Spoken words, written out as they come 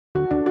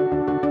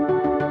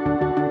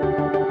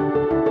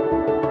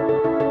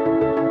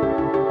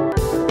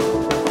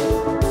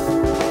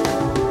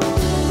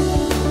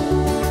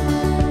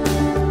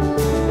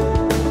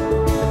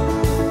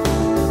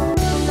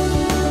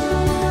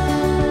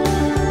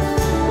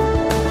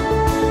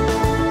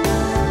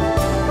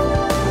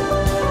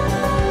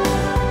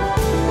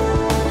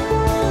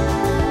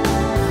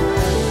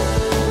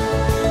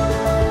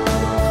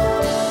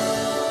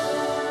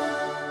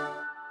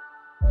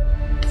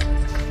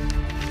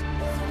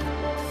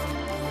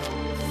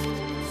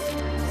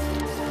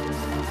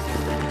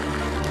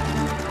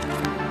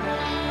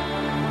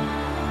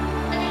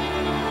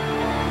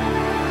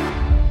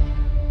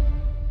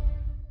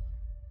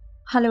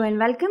Hello and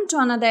welcome to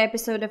another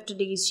episode of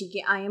today's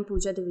GK. I am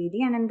Pooja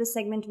Dwivedi, and in this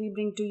segment we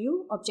bring to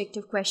you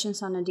objective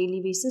questions on a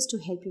daily basis to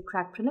help you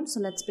crack prelims.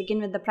 So let's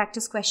begin with the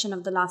practice question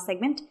of the last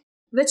segment.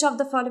 Which of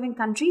the following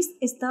countries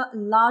is the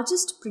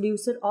largest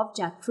producer of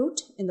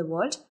jackfruit in the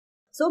world?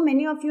 So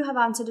many of you have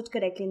answered it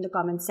correctly in the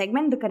comment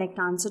segment. The correct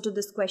answer to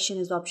this question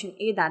is option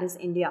A, that is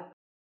India.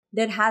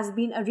 There has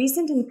been a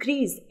recent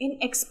increase in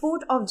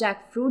export of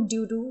jackfruit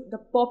due to the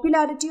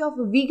popularity of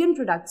vegan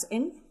products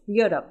in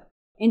Europe.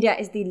 India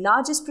is the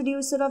largest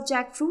producer of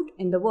jackfruit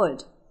in the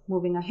world.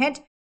 Moving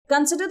ahead,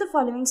 consider the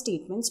following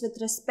statements with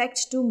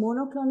respect to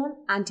monoclonal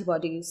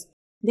antibodies.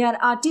 They are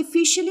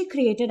artificially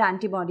created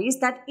antibodies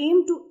that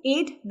aim to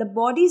aid the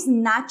body's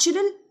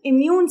natural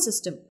immune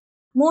system.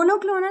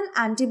 Monoclonal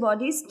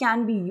antibodies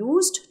can be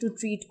used to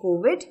treat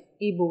COVID,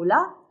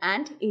 Ebola,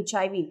 and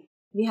HIV.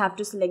 We have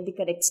to select the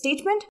correct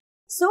statement.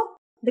 So,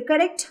 the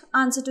correct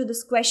answer to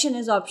this question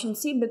is option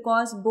C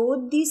because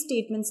both these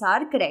statements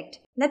are correct.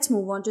 Let's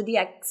move on to the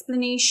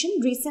explanation.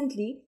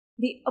 Recently,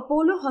 the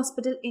Apollo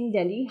Hospital in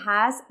Delhi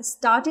has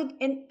started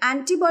an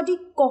antibody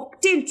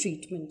cocktail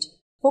treatment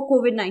for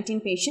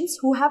COVID-19 patients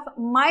who have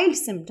mild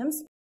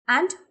symptoms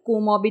and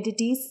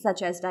comorbidities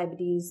such as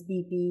diabetes,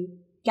 BP,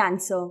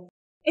 cancer.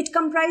 It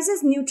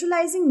comprises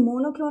neutralizing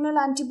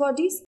monoclonal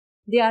antibodies.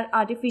 They are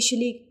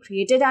artificially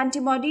created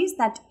antibodies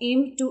that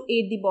aim to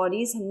aid the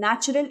body's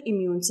natural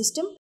immune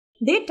system.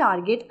 They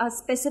target a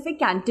specific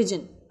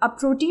antigen, a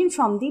protein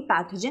from the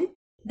pathogen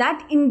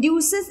that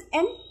induces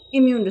an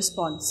immune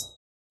response.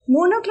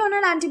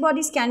 Monoclonal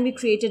antibodies can be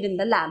created in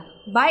the lab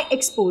by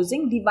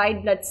exposing the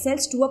white blood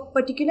cells to a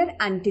particular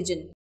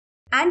antigen.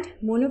 And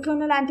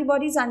monoclonal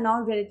antibodies are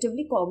now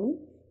relatively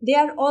common. They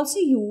are also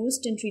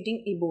used in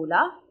treating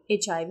Ebola,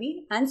 HIV,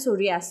 and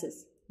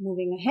psoriasis.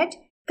 Moving ahead,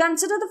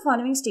 consider the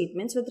following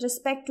statements with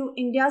respect to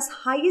India's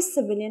highest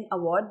civilian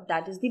award,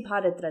 that is the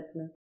Bharat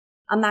Ratna.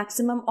 A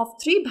maximum of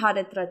 3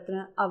 Bharat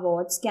Ratna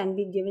awards can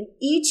be given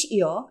each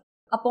year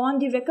upon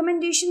the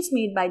recommendations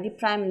made by the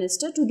Prime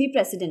Minister to the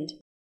President.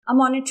 A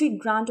monetary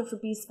grant of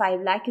Rs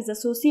 5 lakh is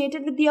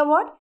associated with the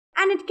award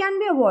and it can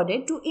be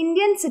awarded to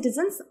Indian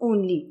citizens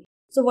only.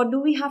 So what do?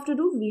 We have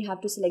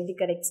to select the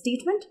correct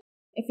statement.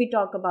 If we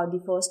talk about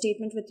the first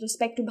statement with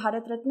respect to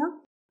Bharat Ratna,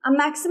 a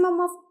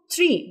maximum of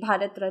 3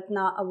 Bharat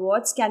Ratna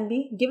awards can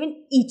be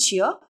given each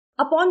year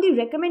upon the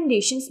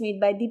recommendations made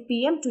by the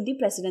PM to the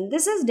President.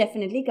 This is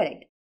definitely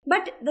correct.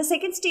 But the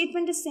second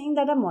statement is saying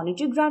that a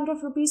monetary grant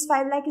of Rs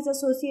 5 lakh is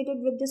associated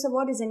with this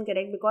award is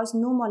incorrect because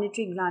no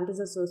monetary grant is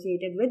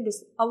associated with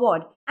this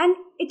award. And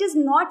it is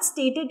not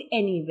stated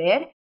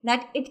anywhere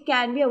that it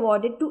can be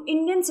awarded to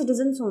Indian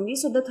citizens only.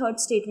 So the third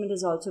statement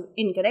is also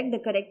incorrect. The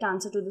correct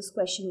answer to this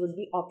question would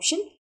be option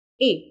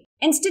A.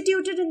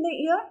 Instituted in the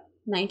year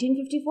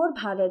 1954,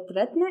 Bharat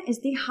Ratna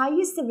is the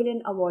highest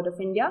civilian award of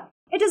India.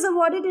 It is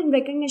awarded in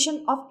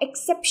recognition of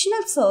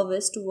exceptional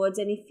service towards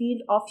any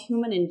field of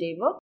human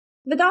endeavor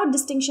without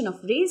distinction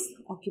of race,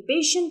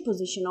 occupation,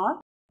 position or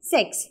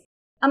sex.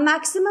 A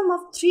maximum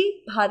of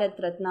 3 Bharat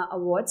Ratna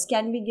awards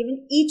can be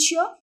given each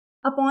year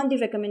upon the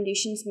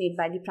recommendations made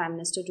by the Prime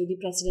Minister to the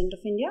President of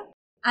India.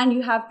 And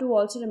you have to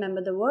also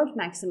remember the word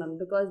maximum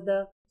because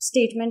the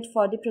statement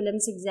for the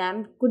prelims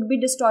exam could be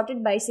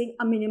distorted by saying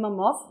a minimum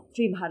of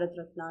 3 Bharat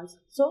Ratnas.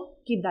 So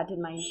keep that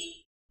in mind.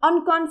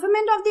 On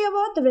conferment of the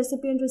award, the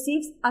recipient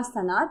receives a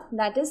sanad,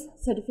 that is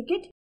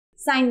certificate,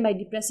 signed by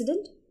the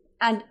President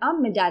and a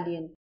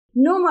medallion.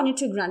 No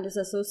monetary grant is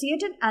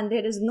associated and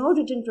there is no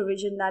written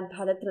provision that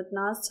Bharat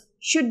Ratnas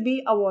should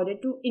be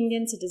awarded to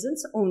Indian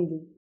citizens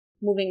only.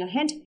 Moving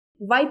ahead,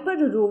 Viper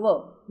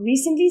rover,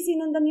 recently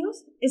seen in the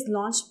news, is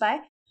launched by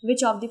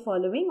which of the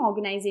following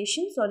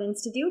organizations or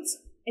institutes?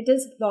 It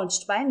is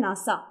launched by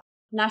NASA,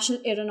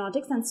 National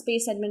Aeronautics and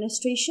Space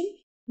Administration.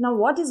 Now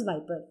what is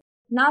Viper?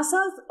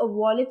 NASA's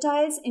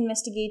Volatiles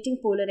Investigating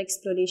Polar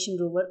Exploration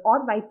Rover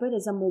or Viper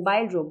is a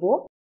mobile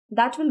robo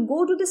that will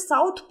go to the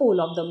south pole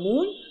of the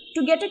moon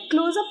to get a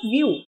close-up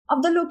view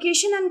of the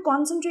location and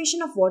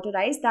concentration of water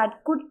ice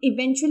that could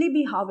eventually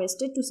be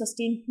harvested to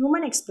sustain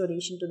human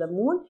exploration to the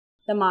moon,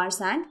 the Mars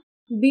and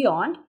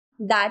beyond.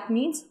 That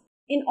means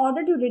in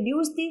order to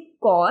reduce the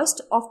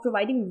cost of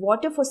providing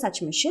water for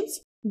such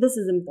missions, this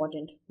is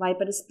important.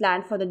 Viper is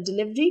planned for the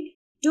delivery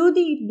to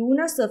the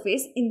lunar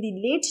surface in the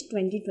late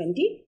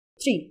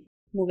 2023.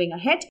 Moving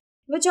ahead,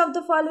 which of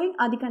the following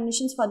are the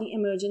conditions for the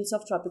emergence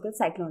of tropical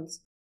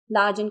cyclones?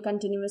 Large and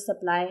continuous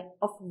supply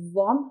of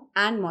warm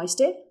and moist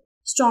air,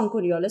 strong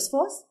Coriolis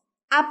force,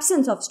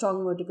 absence of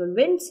strong vertical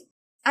winds,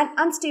 and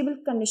unstable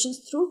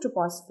conditions through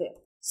troposphere.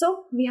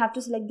 So, we have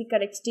to select the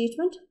correct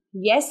statement.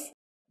 Yes,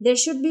 there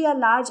should be a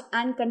large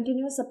and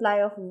continuous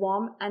supply of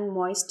warm and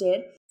moist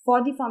air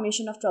for the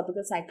formation of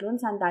tropical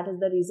cyclones, and that is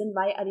the reason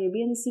why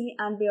Arabian Sea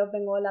and Bay of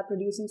Bengal are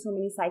producing so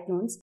many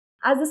cyclones,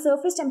 as the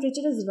surface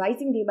temperature is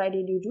rising day by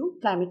day due to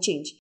climate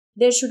change.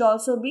 There should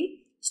also be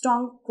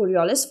strong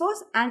Coriolis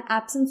force and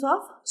absence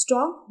of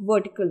strong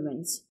vertical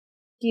winds.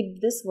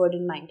 Keep this word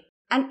in mind.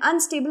 And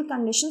unstable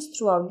conditions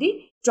throughout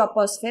the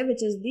troposphere,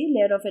 which is the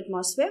layer of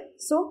atmosphere.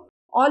 So,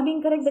 all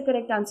being correct, the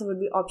correct answer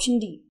would be option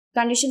D.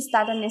 Conditions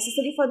that are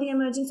necessary for the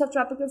emergence of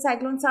tropical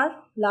cyclones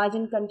are large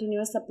and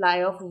continuous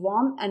supply of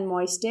warm and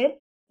moist air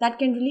that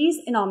can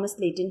release enormous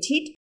latent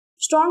heat,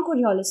 strong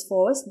Coriolis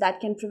force that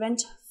can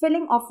prevent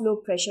filling of low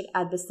pressure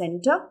at the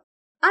center,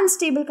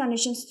 unstable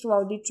conditions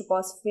throughout the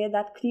troposphere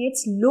that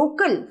creates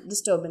local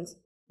disturbance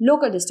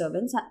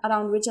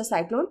around which a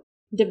cyclone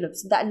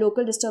develops. That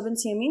local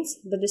disturbance here means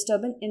the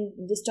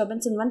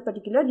disturbance in one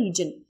particular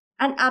region.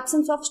 An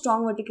absence of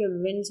strong vertical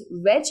winds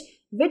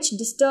which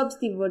disturbs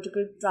the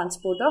vertical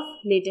transport of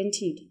latent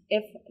heat.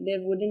 If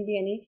there wouldn't be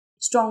any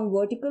strong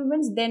vertical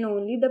winds, then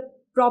only the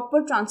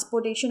proper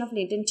transportation of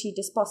latent heat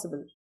is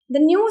possible. The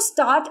New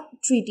START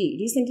treaty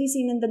recently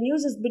seen in the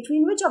news is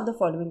between which of the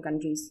following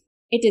countries?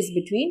 It is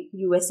between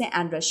USA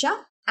and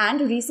Russia,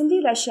 and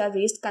recently Russia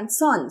raised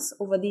concerns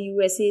over the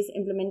USA's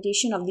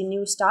implementation of the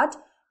New START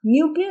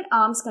nuclear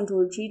arms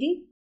control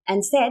treaty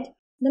and said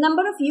the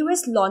number of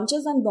US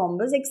launches and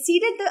bombers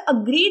exceeded the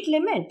agreed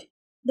limit.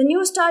 The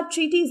New START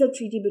treaty is a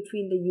treaty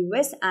between the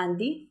US and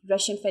the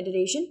Russian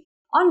Federation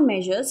on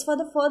measures for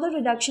the further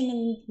reduction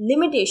and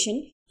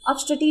limitation of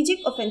strategic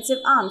offensive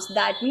arms.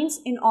 That means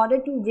in order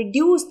to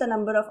reduce the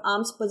number of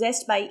arms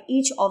possessed by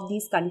each of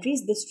these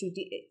countries, this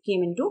treaty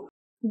came into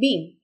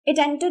being. It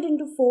entered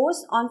into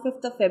force on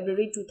 5th of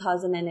February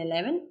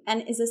 2011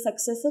 and is a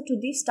successor to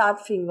the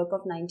START framework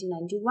of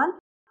 1991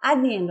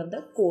 at the end of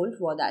the Cold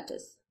War, that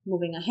is.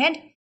 Moving ahead,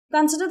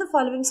 consider the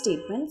following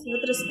statements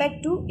with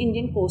respect to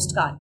Indian Coast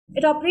Guard.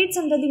 It operates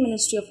under the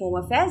Ministry of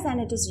Home Affairs and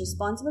it is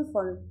responsible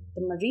for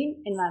the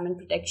marine, environment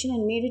protection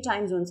and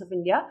maritime zones of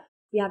India.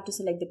 We have to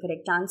select the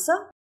correct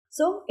answer.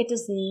 So, it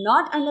is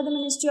not under the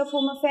Ministry of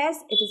Home Affairs,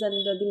 it is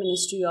under the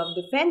Ministry of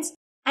Defence.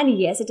 And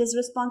yes, it is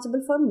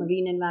responsible for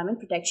marine, environment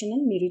protection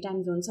and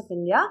maritime zones of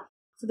India.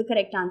 So, the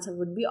correct answer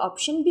would be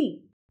option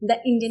B. The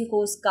Indian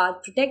Coast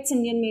Guard protects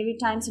Indian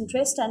maritime's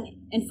interest and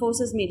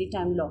enforces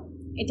maritime law.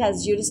 It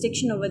has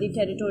jurisdiction over the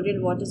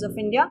territorial waters of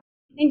India,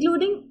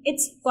 including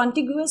its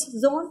contiguous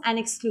zone and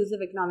exclusive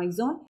economic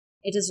zone.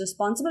 It is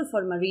responsible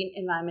for marine,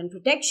 environment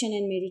protection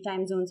and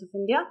maritime zones of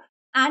India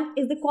and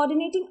is the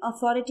coordinating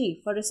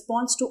authority for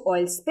response to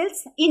oil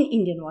spills in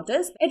Indian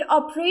waters. It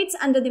operates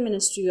under the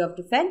Ministry of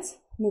Defence.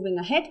 Moving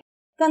ahead,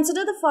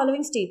 consider the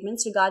following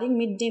statements regarding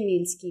midday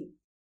meal scheme.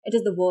 It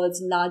is the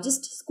world's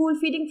largest school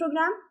feeding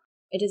program.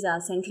 It is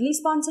a centrally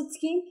sponsored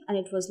scheme and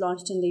it was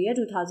launched in the year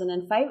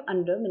 2005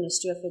 under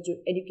Ministry of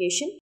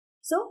Education.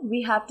 So,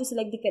 we have to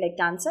select the correct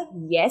answer.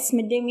 Yes,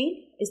 midday meal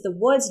is the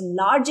world's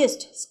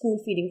largest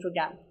school feeding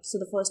program. So,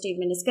 the first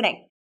statement is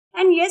correct.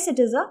 And yes, it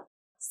is a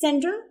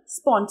central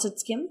sponsored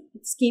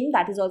scheme.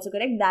 That is also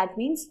correct. That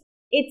means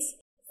its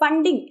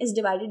funding is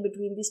divided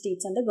between the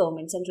states and the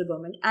government, central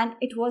government. And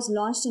it was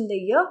launched in the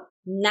year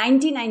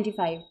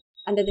 1995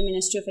 under the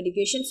Ministry of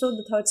Education. So,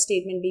 the third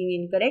statement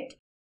being incorrect.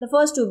 The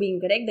first two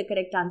being correct, the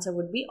correct answer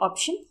would be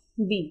option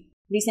B.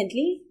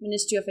 Recently,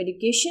 Ministry of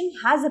Education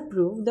has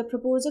approved the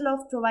proposal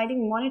of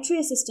providing monetary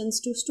assistance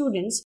to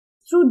students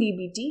through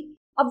DBT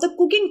of the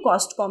cooking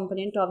cost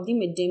component of the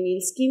midday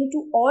meal scheme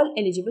to all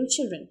eligible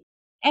children.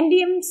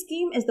 MDM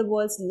scheme is the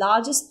world's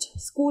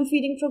largest school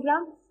feeding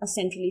program, a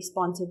centrally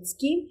sponsored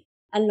scheme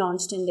and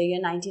launched in the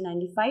year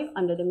 1995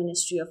 under the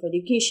Ministry of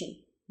Education.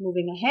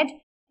 Moving ahead,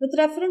 with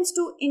reference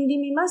to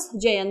Indimimas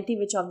Jayanti,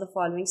 which of the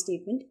following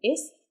statement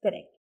is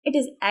correct? It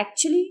is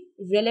actually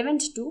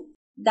relevant to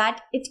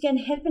that it can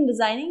help in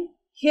designing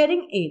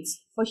hearing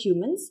aids for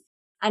humans,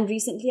 and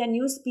recently a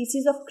new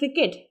species of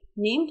cricket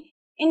named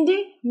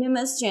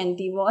Indimimas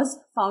Jayanti was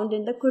found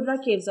in the Kurra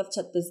caves of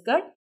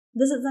Chhattisgarh.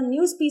 This is a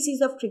new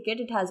species of cricket.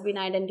 It has been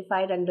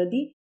identified under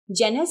the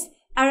genus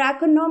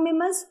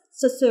Arachonomimus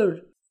susur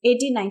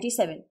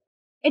 1897.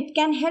 It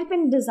can help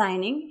in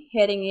designing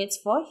hearing aids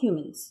for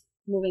humans.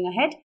 Moving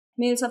ahead,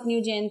 males of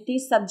New Jayanti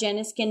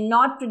subgenus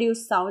cannot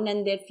produce sound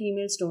and their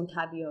females don't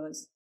have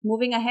ears.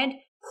 Moving ahead,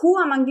 who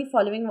among the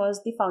following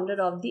was the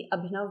founder of the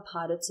Abhinav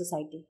Bharat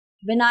Society?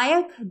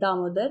 Vinayak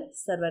Damodar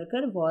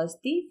Sarwarkar was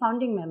the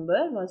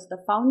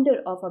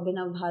founder of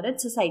Abhinav Bharat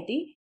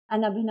Society,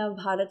 and Abhinav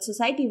Bharat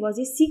Society was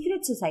a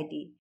secret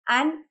society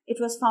and it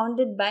was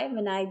founded by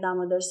Vinayak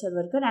Damodar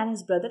Sarwarkar and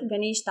his brother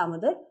Ganesh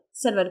Damodar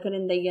Sarwarkar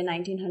in the year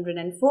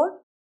 1904.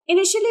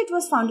 Initially, it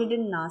was founded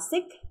in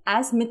Nasik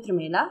as Mitra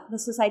Mela. The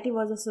society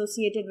was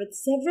associated with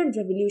several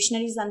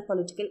revolutionaries and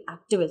political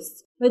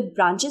activists with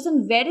branches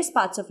in various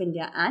parts of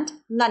India and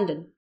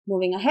London.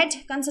 Moving ahead,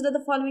 consider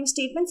the following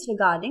statements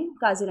regarding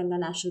Kaziranga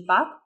National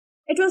Park.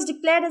 It was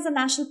declared as a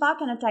national park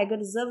and a tiger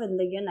reserve in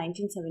the year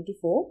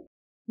 1974.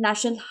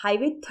 National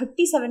Highway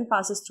 37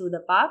 passes through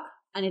the park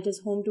and it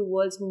is home to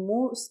world's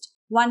most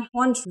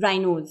one-horned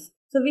rhinos.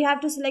 So we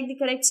have to select the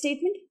correct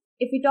statement.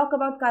 If we talk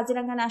about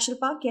Kaziranga National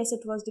Park, yes,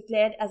 it was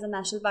declared as a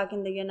national park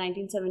in the year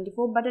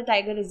 1974 but a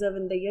tiger reserve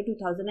in the year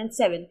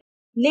 2007.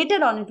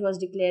 Later on, it was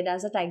declared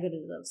as a tiger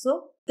reserve.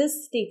 So,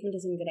 this statement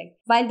is incorrect.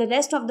 While the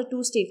rest of the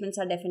two statements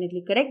are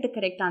definitely correct, the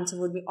correct answer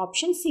would be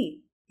option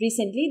C.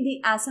 Recently,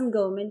 the Assam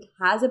government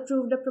has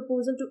approved a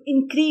proposal to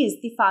increase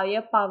the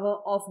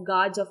firepower of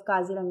guards of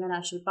Kaziranga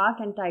National Park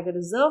and Tiger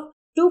Reserve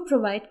to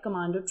provide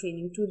commando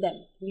training to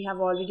them. We have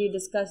already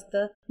discussed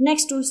the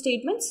next two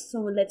statements, so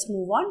let's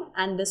move on,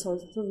 and this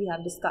also we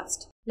have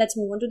discussed. Let's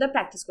move on to the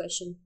practice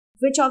question.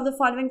 Which of the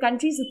following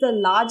countries is the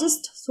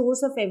largest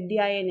source of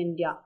FDI in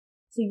India?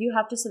 So you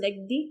have to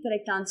select the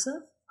correct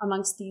answer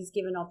amongst these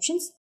given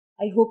options.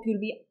 I hope you'll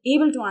be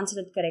able to answer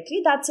it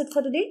correctly. That's it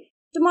for today.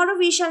 Tomorrow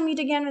we shall meet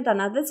again with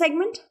another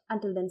segment.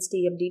 Until then,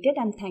 stay updated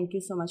and thank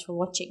you so much for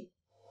watching.